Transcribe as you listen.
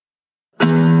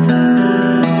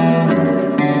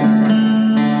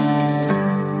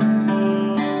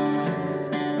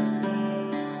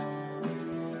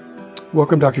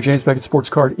Welcome, Dr. James Beckett, Sports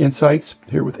Card Insights,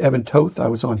 here with Evan Toth. I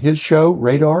was on his show,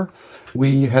 Radar.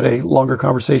 We had a longer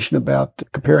conversation about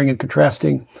comparing and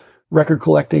contrasting record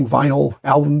collecting vinyl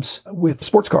albums with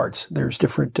sports cards. There's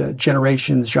different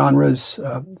generations, genres,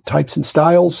 types, and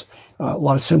styles. A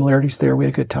lot of similarities there. We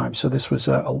had a good time. So this was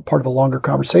a part of a longer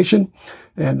conversation.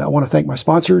 And I want to thank my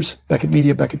sponsors, Beckett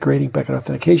Media, Beckett Grading, Beckett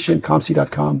Authentication,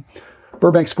 ComC.com,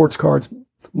 Burbank Sports Cards,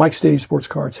 Mike Stadium Sports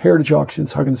Cards, Heritage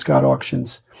Auctions, Huggins Scott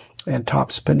Auctions, and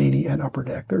Topps, Panini, and Upper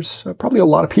Deck. There's probably a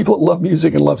lot of people that love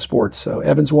music and love sports. So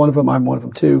Evan's one of them. I'm one of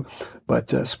them too.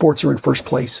 But sports are in first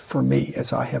place for me,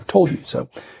 as I have told you. So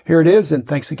here it is. And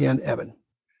thanks again, Evan.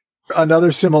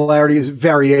 Another similarity is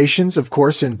variations, of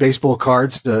course, in baseball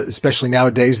cards, especially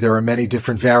nowadays. There are many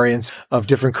different variants of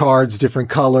different cards, different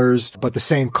colors, but the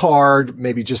same card,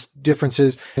 maybe just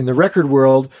differences. In the record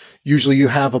world, usually you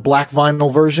have a black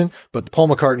vinyl version, but Paul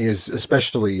McCartney is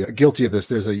especially guilty of this.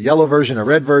 There's a yellow version, a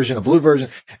red version, a blue version.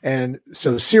 And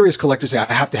so serious collectors say,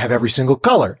 I have to have every single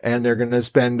color. And they're going to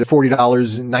spend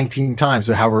 $40 19 times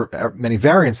or however many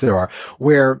variants there are,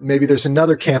 where maybe there's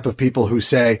another camp of people who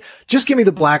say, just give me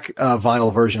the black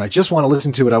vinyl version. I just want to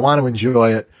listen to it. I want to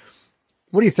enjoy it.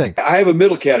 What do you think? I have a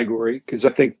middle category because I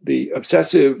think the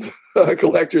obsessive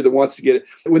collector that wants to get it,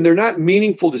 when they're not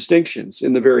meaningful distinctions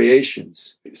in the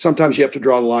variations, sometimes you have to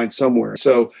draw the line somewhere.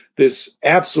 So this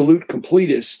absolute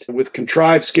completist with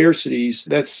contrived scarcities,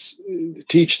 that's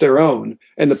teach their own,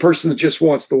 and the person that just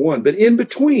wants the one. But in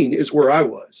between is where I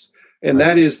was. And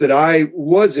that is that I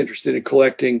was interested in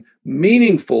collecting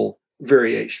meaningful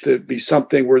variation, to be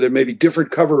something where there may be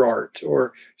different cover art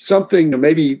or something,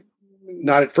 maybe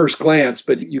not at first glance,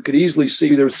 but you could easily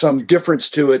see there's some difference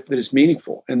to it that is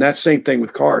meaningful. And that same thing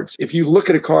with cards. If you look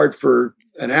at a card for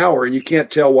an hour and you can't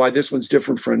tell why this one's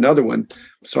different from another one.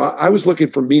 So I was looking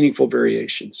for meaningful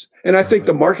variations. And I think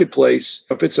the marketplace,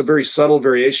 if it's a very subtle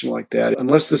variation like that,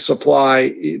 unless the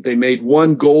supply, they made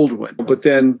one gold one, but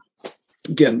then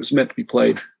again, it was meant to be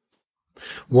played.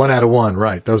 1 out of 1,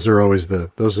 right? Those are always the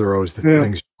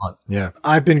things you want. Yeah.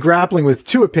 I've been grappling with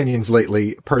two opinions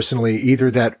lately, personally,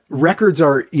 either that records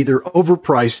are either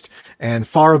overpriced and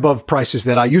far above prices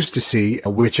that I used to see,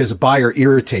 which as a buyer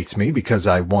irritates me because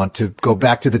I want to go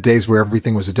back to the days where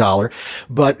everything was $1.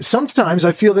 But sometimes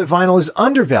I feel that vinyl is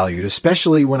undervalued,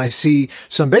 especially when I see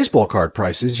some baseball card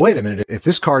prices. Wait a minute. If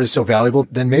this card is so valuable,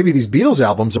 then maybe these Beatles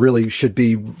albums really should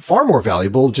be far more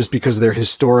valuable just because of their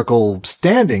historical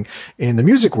standing in the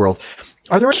music world.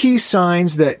 Are there key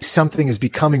signs that something is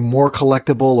becoming more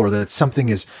collectible or that something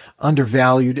is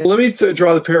undervalued? Let me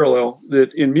draw the parallel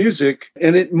that in music,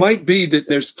 and it might be that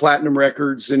there's platinum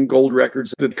records and gold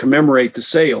records that commemorate the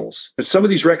sales. But some of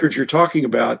these records you're talking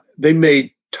about, they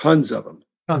made tons of them.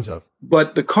 Tons of.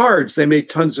 But the cards, they made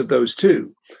tons of those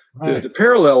too. Right. The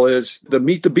parallel is the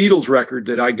Meet the Beatles record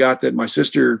that I got that my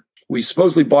sister, we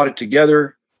supposedly bought it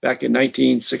together back in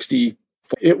 1960.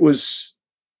 It was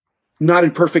not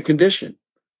in perfect condition.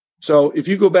 So if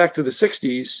you go back to the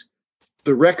 60s,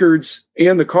 the records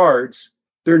and the cards,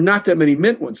 there are not that many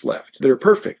mint ones left that are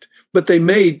perfect, but they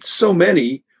made so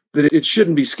many that it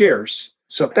shouldn't be scarce.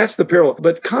 So that's the parallel.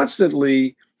 But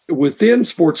constantly within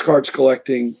sports cards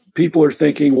collecting, people are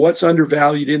thinking, what's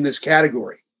undervalued in this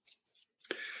category?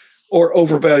 Or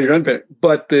overvalued, undervalued.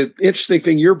 But the interesting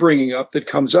thing you're bringing up that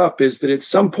comes up is that at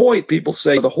some point people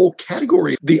say the whole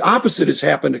category, the opposite has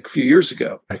happened a few years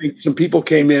ago. I think some people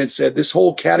came in and said this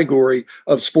whole category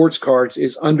of sports cards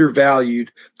is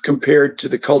undervalued compared to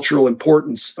the cultural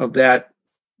importance of that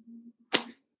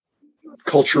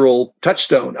cultural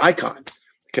touchstone icon.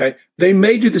 Okay. They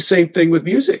may do the same thing with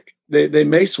music. They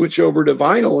may switch over to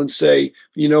vinyl and say,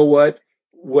 you know what,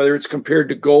 whether it's compared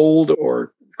to gold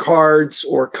or cards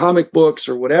or comic books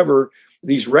or whatever,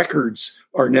 these records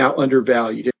are now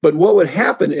undervalued. But what would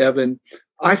happen, Evan,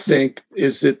 I think,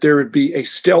 is that there would be a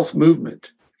stealth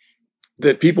movement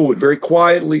that people would very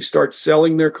quietly start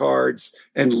selling their cards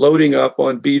and loading up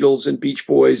on Beatles and Beach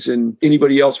Boys and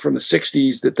anybody else from the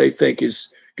 60s that they think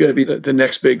is going to be the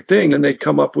next big thing. And they'd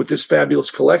come up with this fabulous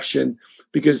collection,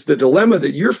 because the dilemma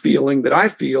that you're feeling, that I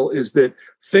feel, is that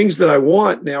things that I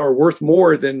want now are worth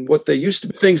more than what they used to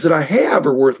be. Things that I have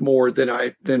are worth more than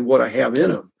what I have in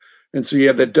them. And so you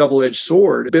have that double-edged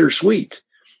sword, bittersweet.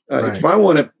 Right. If I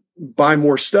want to buy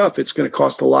more stuff, it's going to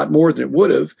cost a lot more than it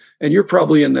would have. And you're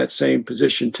probably in that same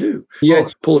position too.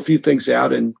 Yet pull a few things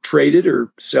out and trade it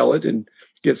or sell it and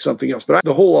get something else. But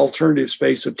the whole alternative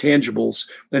space of tangibles,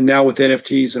 and now with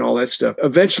NFTs and all that stuff,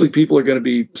 eventually people are going to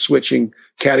be switching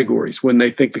categories when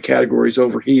they think the category is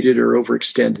overheated or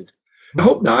overextended. I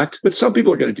hope not, but some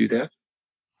people are going to do that.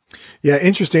 Yeah,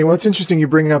 interesting. Well, it's interesting you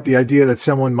bring up the idea that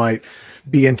someone might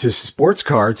be into sports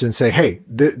cards and say, hey,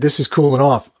 this is cooling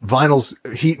off. Vinyl's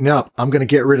heating up. I'm going to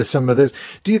get rid of some of this.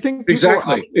 Do you think people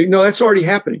exactly? No, that's already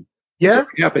happening. Yeah,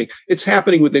 it's happening. It's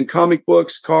happening within comic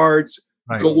books, cards,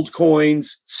 right. Gold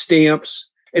coins, stamps.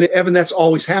 And Evan, that's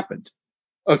always happened.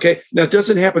 Okay. Now, it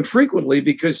doesn't happen frequently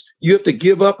because you have to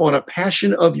give up on a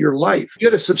passion of your life. You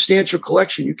got a substantial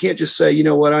collection. You can't just say, you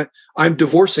know what, I'm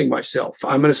divorcing myself.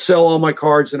 I'm going to sell all my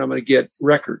cards and I'm going to get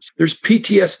records. There's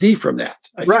PTSD from that.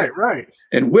 Right.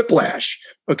 And whiplash.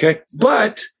 Okay.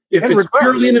 But if it's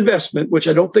purely an investment, which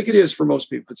I don't think it is for most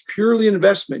people, if it's purely an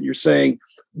investment, you're saying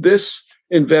this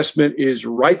investment is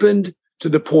ripened to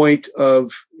the point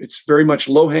of it's very much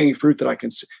low-hanging fruit that I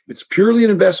can see. If it's purely an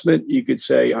investment, you could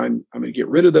say, I'm going to get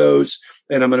rid of those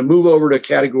and I'm going to move over to a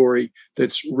category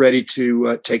that's ready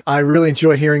to take. I really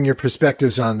enjoy hearing your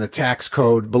perspectives on the tax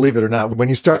code. Believe it or not, when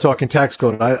you start talking tax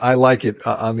code, I like it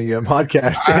on the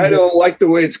podcast. I don't like the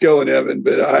way it's going, Evan,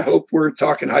 but I hope we're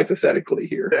talking hypothetically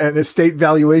here. And estate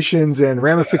valuations and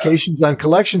ramifications on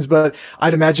collections. But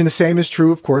I'd imagine the same is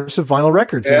true, of course, of vinyl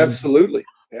records. Absolutely.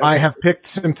 I have picked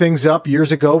some things up years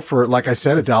ago for, like I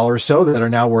said, $1 or so that are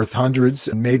now worth hundreds.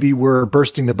 And maybe we're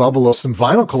bursting the bubble of some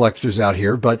vinyl collectors out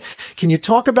here. But can you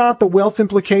talk about the wealth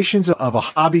implications of a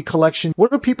hobby collection?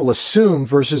 What do people assume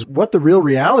versus what the real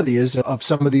reality is of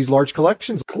some of these large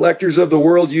collections? Collectors of the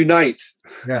world unite.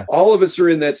 Yeah. All of us are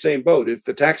in that same boat. If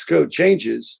the tax code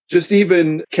changes, just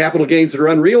even capital gains that are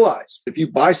unrealized, if you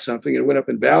buy something and it went up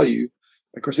in value,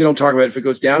 of course, they don't talk about it if it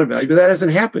goes down in value, but that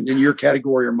hasn't happened in your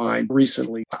category or mine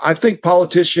recently. I think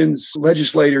politicians,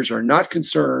 legislators are not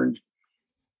concerned.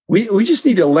 We just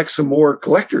need to elect some more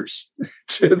collectors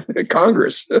to the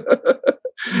Congress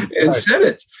and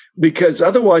Senate, because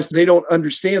otherwise they don't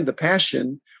understand the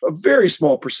passion. A very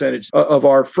small percentage of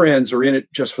our friends are in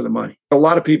it just for the money. A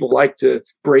lot of people like to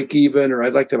break even, or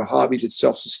I'd like to have a hobby that's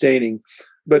self-sustaining.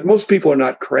 But most people are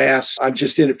not crass. I'm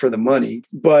just in it for the money.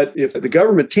 But if the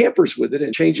government tampers with it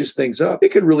and changes things up, it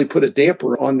could really put a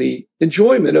damper on the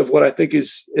enjoyment of what I think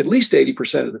is at least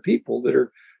 80% of the people that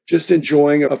are just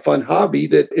enjoying a fun hobby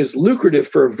that is lucrative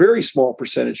for a very small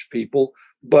percentage of people,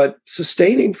 but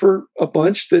sustaining for a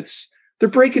bunch they're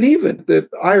breaking even. The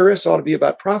IRS ought to be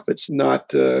about profits,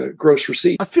 not gross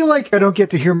receipts. I feel like I don't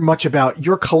get to hear much about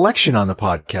your collection on the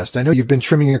podcast. I know you've been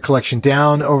trimming your collection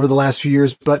down over the last few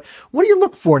years, but what do you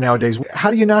look for nowadays? How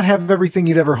do you not have everything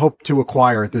you'd ever hoped to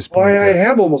acquire at this point? Well, I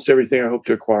have almost everything I hope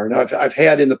to acquire. Now, I've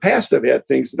had in the past, I've had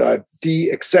things that I've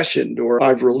de-accessioned or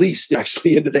I've released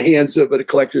actually into the hands of a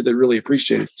collector that really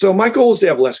appreciates it. So my goal is to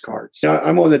have less cards. Now,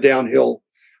 I'm on the downhill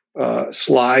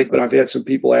slide, but I've had some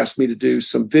people ask me to do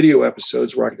some video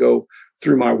episodes where I go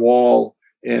through my wall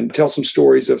and tell some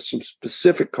stories of some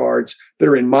specific cards that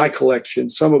are in my collection,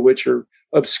 some of which are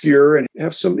obscure and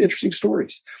have some interesting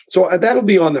stories. So that'll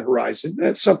be on the horizon.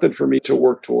 That's something for me to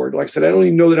work toward. Like I said, I don't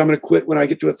even know that I'm going to quit when I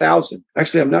get to 1,000.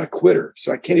 Actually, I'm not a quitter,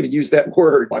 so I can't even use that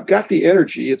word. I've got the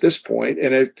energy at this point,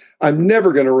 and I'm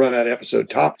never going to run out of episode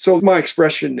top. So my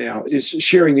expression now is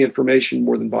sharing the information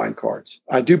more than buying cards.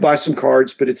 I do buy some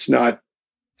cards, but it's not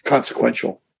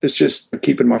consequential. It's just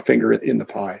keeping my finger in the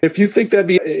pie. If you think that'd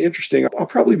be interesting, I'll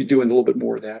probably be doing a little bit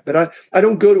more of that. But I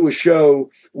don't go to a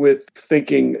show with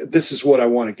thinking this is what I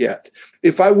want to get.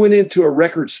 If I went into a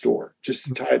record store, just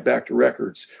to tie it back to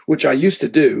records, which I used to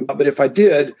do, but if I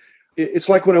did, it's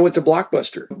like when I went to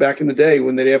Blockbuster back in the day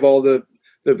when they'd have all the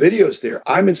videos there.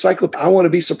 I'm encyclopedia. I want to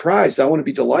be surprised. I want to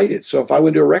be delighted. So if I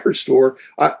went to a record store,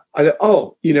 I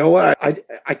you know what?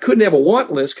 I couldn't have a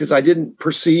want list because I didn't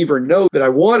perceive or know that I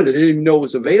wanted it. I didn't even know it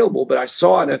was available, but I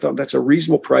saw it and I thought that's a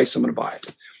reasonable price. I'm going to buy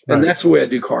it. And that's the way I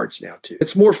do cards now, too.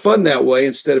 It's more fun that way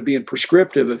instead of being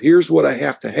prescriptive of here's what I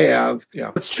have to have.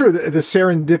 Yeah, it's true. The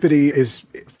serendipity is,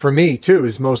 for me, too,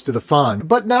 is most of the fun.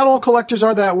 But not all collectors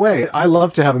are that way. I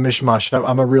love to have a mishmash.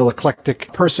 I'm a real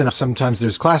eclectic person. Sometimes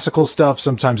there's classical stuff.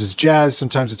 Sometimes it's jazz.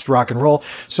 Sometimes it's rock and roll.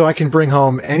 So I can bring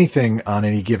home anything on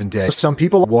any given day. Some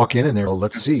people walk in and they're,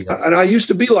 let's see. And I used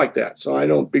to be like that, so I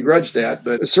don't begrudge that.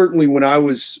 But certainly when I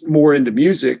was more into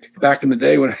music back in the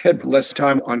day when I had less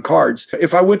time on cards,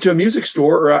 if I went to a music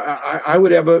store, or I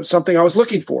would have something I was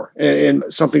looking for and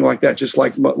something like that, just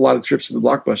like a lot of trips to the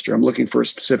Blockbuster. I'm looking for a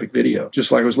specific video,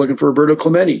 just like I was looking for Roberto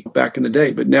Clemente back in the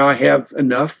day. But now I have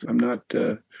enough. I'm not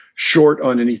short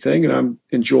on anything, and I'm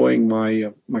enjoying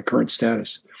my current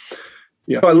status.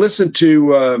 Yeah, I listened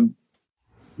to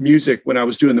music when I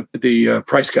was doing the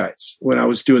price guides, when I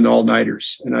was doing the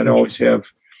all-nighters, and I'd always have,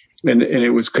 and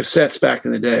it was cassettes back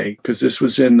in the day, because this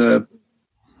was in the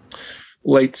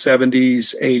late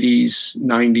 70s, 80s,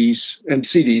 90s, and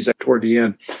CDs toward the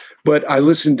end. But I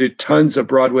listened to tons of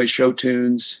Broadway show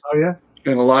tunes. Oh, yeah.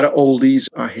 and a lot of oldies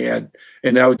I had.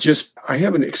 And I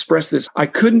haven't expressed this. I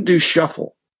couldn't do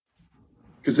shuffle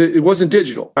because it wasn't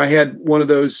digital. I had one of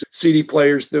those CD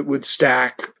players that would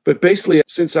stack. But basically,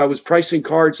 since I was pricing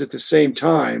cards at the same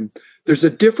time, there's a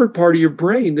different part of your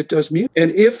brain that does music.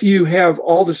 And if you have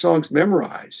all the songs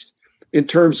memorized in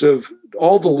terms of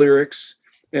all the lyrics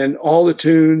and all the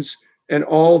tunes and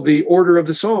all the order of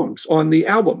the songs on the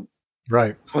album,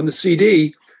 right, on the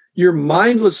CD, you're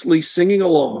mindlessly singing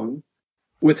along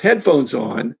with headphones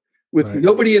on, with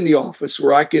nobody in the office,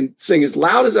 where I can sing as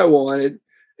loud as I wanted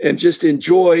and just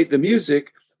enjoy the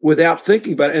music without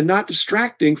thinking about it and not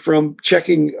distracting from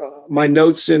checking my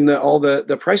notes and all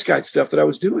the price guide stuff that I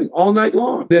was doing all night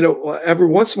long. Then every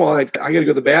once in a while, I got to go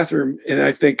to the bathroom and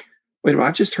I think, wait a minute,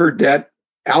 I just heard that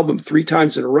album 3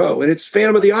 times in a row, and it's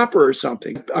Phantom of the Opera or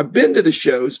something. I've been to the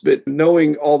shows, but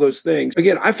knowing all those things,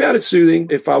 again, I found it soothing.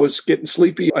 If I was getting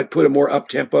sleepy, I'd put a more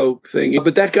up-tempo thing,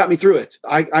 but that got me through it.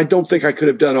 I don't think I could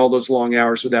have done all those long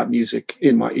hours without music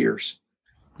in my ears.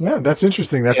 Yeah, that's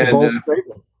interesting. That's a bold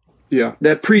statement. Yeah,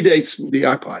 that predates the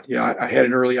iPod. Yeah, I had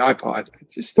an early iPod.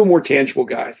 Just a more tangible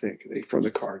guy, I think, from the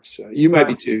cards. You might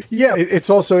be too. Yeah, it's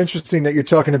also interesting that you're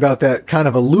talking about that kind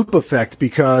of a loop effect,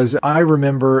 because I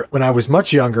remember when I was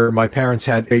much younger, my parents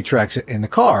had 8-tracks in the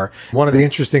car. One of the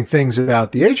interesting things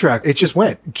about the 8-track, it just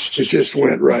went. It just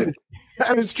went, right.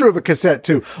 And it's true of a cassette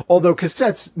too. Although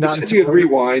cassettes, you could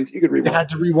rewind. You had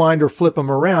to rewind or flip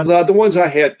them around. The ones I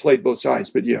had played both sides,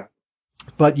 but yeah.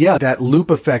 But yeah, that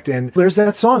loop effect, and there's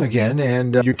that song again,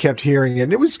 and you kept hearing it,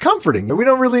 and it was comforting. We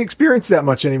don't really experience that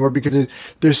much anymore because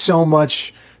there's so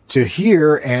much to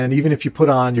hear, and even if you put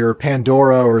on your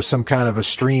Pandora or some kind of a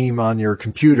stream on your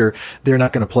computer, they're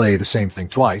not going to play the same thing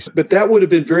twice. But that would have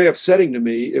been very upsetting to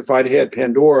me if I'd had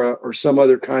Pandora or some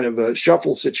other kind of a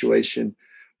shuffle situation,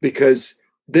 because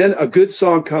then a good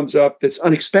song comes up that's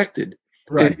unexpected.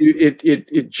 Right. And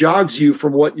it jogs you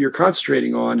from what you're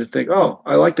concentrating on to think, oh,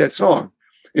 I like that song,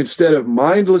 instead of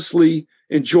mindlessly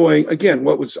enjoying, again,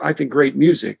 what was, I think, great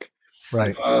music.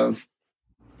 Right.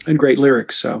 And great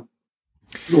lyrics. So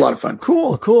it was a lot of fun.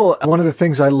 Cool. One of the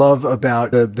things I love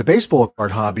about the baseball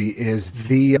card hobby is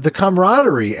the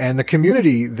camaraderie and the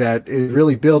community that is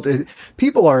really built.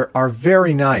 People are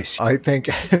very nice. I think,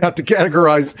 not to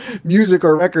categorize music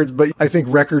or records, but I think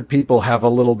record people have a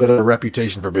little bit of a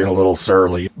reputation for being a little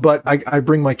surly. But I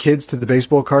bring my kids to the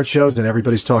baseball card shows and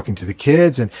everybody's talking to the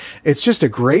kids, and it's just a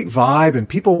great vibe, and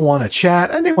people want to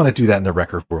chat, and they want to do that in the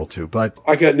record world too. But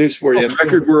I got news for you. The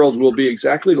record world will be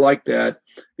exactly like that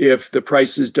if the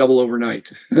prices double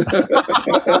overnight.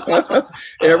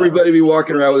 Everybody be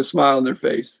walking around with a smile on their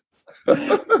face.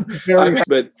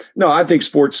 But no, I think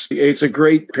sports, it's a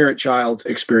great parent-child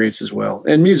experience as well.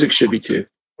 And music should be too.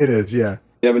 It is, yeah.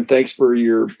 Evan, thanks for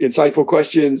your insightful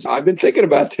questions. I've been thinking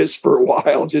about this for a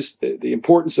while, just the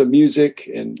importance of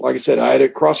music. And like I said, I had a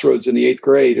crossroads in the 8th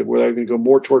grade of whether I'm going to go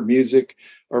more toward music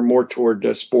or more toward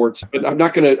sports. But I'm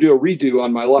not going to do a redo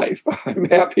on my life. I'm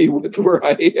happy with where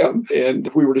I am. And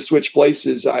if we were to switch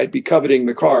places, I'd be coveting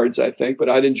the cards, I think, but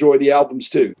I'd enjoy the albums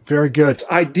too. Very good.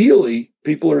 Ideally,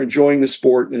 people are enjoying the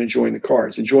sport and enjoying the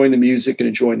cards, enjoying the music and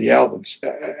enjoying the albums.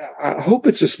 I hope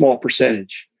it's a small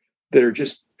percentage that are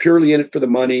just purely in it for the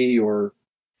money. Or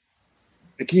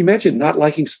can you imagine not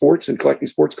liking sports and collecting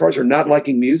sports cards, or not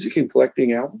liking music and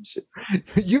collecting albums?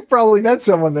 You've probably met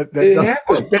someone that doesn't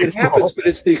like baseball. It happens, but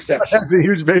it's the exception. That's a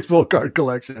huge baseball card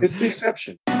collection. It's the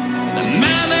exception. The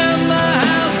man